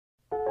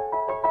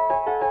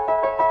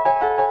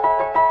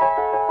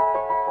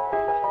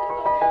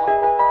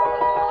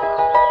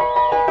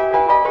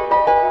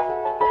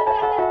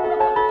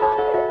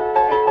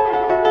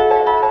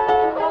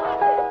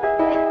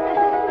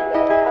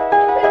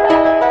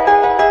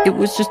It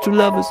was just two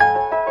lovers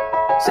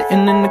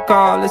sitting in the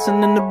car,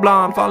 listening to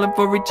Blonde, falling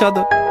for each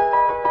other.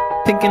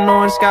 Pink and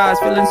orange skies,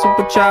 feeling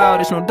super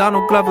childish, no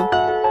Donald Glover.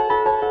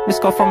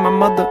 Missed call from my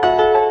mother,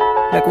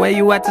 like, where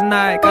you at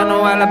tonight? Got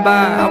no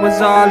alibi. I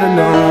was all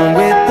alone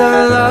with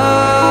the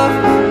love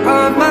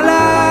of my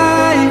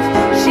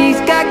life. She's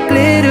got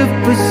glitter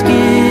for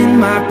skin,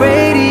 my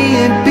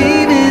radiant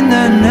beam in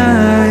the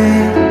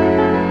night.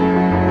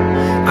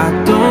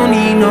 I don't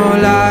need no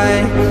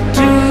light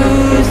to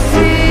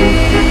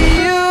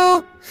see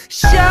you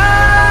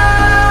shine.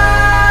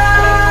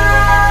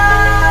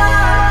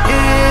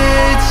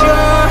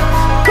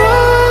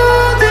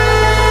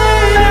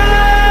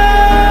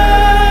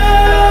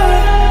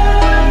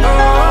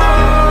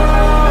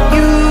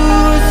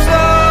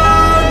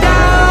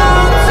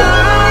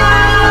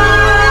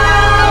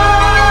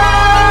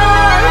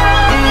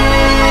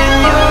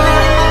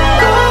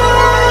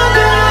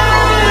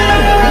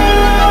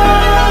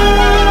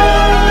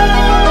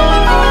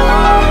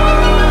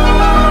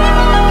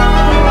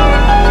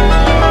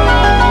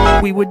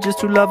 We were just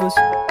two lovers,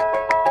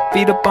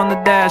 feet up on the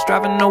dash,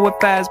 driving nowhere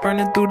fast,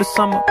 burning through the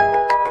summer.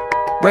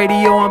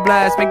 Radio on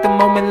blast, make the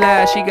moment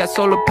last. She got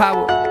solar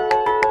power,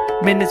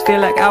 minutes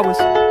feel like hours.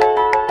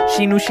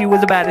 She knew she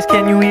was the baddest,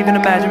 can you even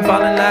imagine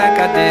falling like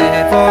I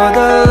did? For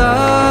the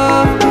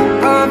love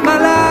of my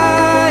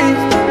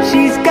life,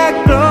 she's got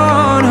glow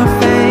on her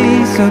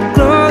face, a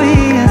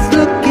glorious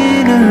look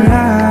in her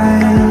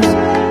eyes,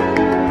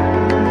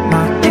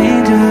 my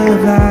angel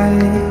of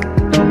light.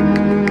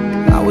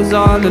 I was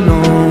all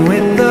alone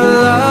with the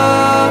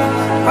love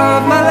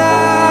of my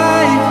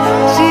life.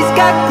 She's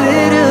got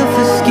glitter